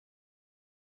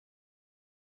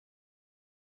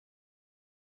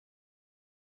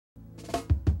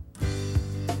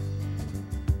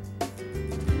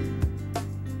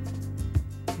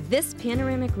This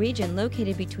panoramic region,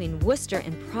 located between Worcester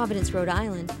and Providence, Rhode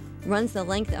Island, runs the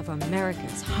length of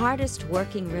America's hardest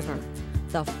working river,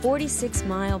 the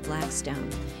 46-mile Blackstone.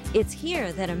 It's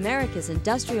here that America's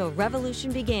Industrial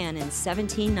Revolution began in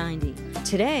 1790.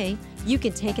 Today, you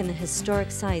can take in the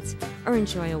historic sights or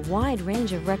enjoy a wide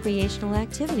range of recreational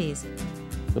activities.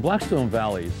 The Blackstone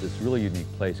Valley is this really unique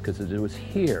place because it was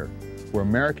here where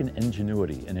American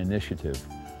ingenuity and initiative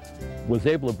was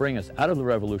able to bring us out of the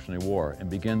Revolutionary War and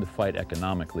begin to fight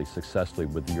economically successfully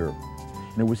with Europe.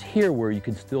 And it was here where you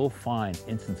can still find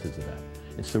instances of that.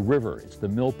 It's the river, it's the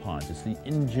mill ponds, it's the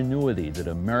ingenuity that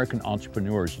American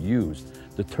entrepreneurs used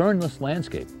to turn this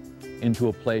landscape into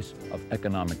a place of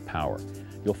economic power.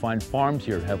 You'll find farms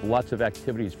here have lots of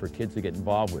activities for kids to get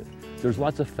involved with. There's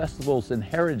lots of festivals and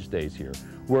heritage days here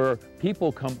where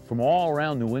people come from all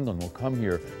around New England will come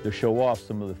here to show off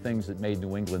some of the things that made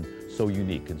New England so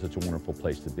unique and such a wonderful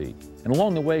place to be. And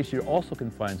along the way, you also can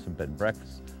find some bed and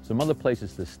breakfasts, some other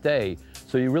places to stay,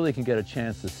 so you really can get a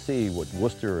chance to see what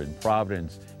Worcester and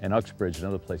Providence and Uxbridge and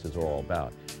other places are all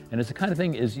about. And it's the kind of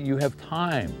thing is you have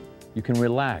time, you can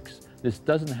relax. This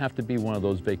doesn't have to be one of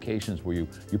those vacations where you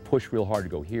push real hard to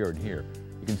go here and here.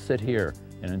 You can sit here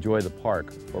and enjoy the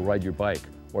park or ride your bike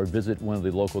or visit one of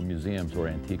the local museums or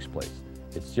antiques place.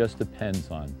 It just depends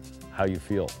on how you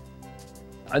feel.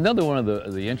 Another one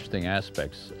of the interesting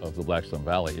aspects of the Blackstone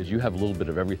Valley is you have a little bit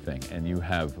of everything, and you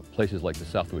have places like the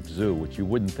Southwick Zoo, which you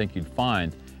wouldn't think you'd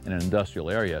find in an industrial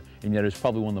area, and yet it's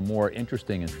probably one of the more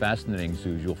interesting and fascinating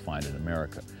zoos you'll find in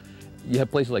America. You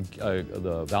have places like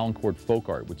the Valancourt Folk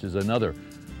Art, which is another,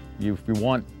 if you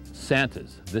want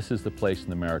Santas, this is the place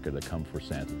in America to come for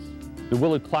Santas. The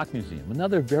Willard Clock Museum,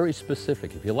 another very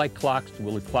specific. If you like clocks, the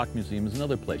Willard Clock Museum is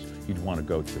another place you'd want to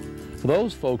go to. For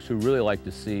those folks who really like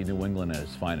to see New England at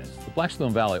its finest, the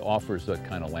Blackstone Valley offers that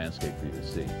kind of landscape for you to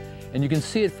see. And you can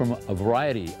see it from a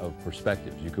variety of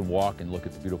perspectives. You can walk and look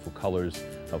at the beautiful colors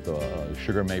of the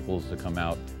sugar maples that come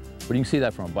out, but you can see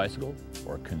that from a bicycle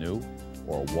or a canoe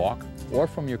or a walk or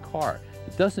from your car.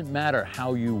 It doesn't matter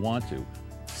how you want to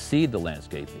see the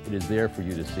landscape. It is there for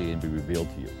you to see and be revealed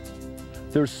to you.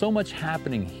 There's so much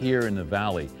happening here in the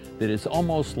valley that it's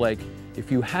almost like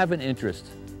if you have an interest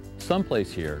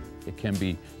someplace here, it can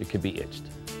be itched.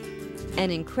 An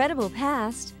incredible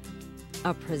past,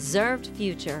 a preserved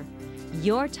future.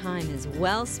 Your time is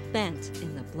well spent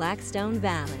in the Blackstone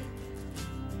Valley.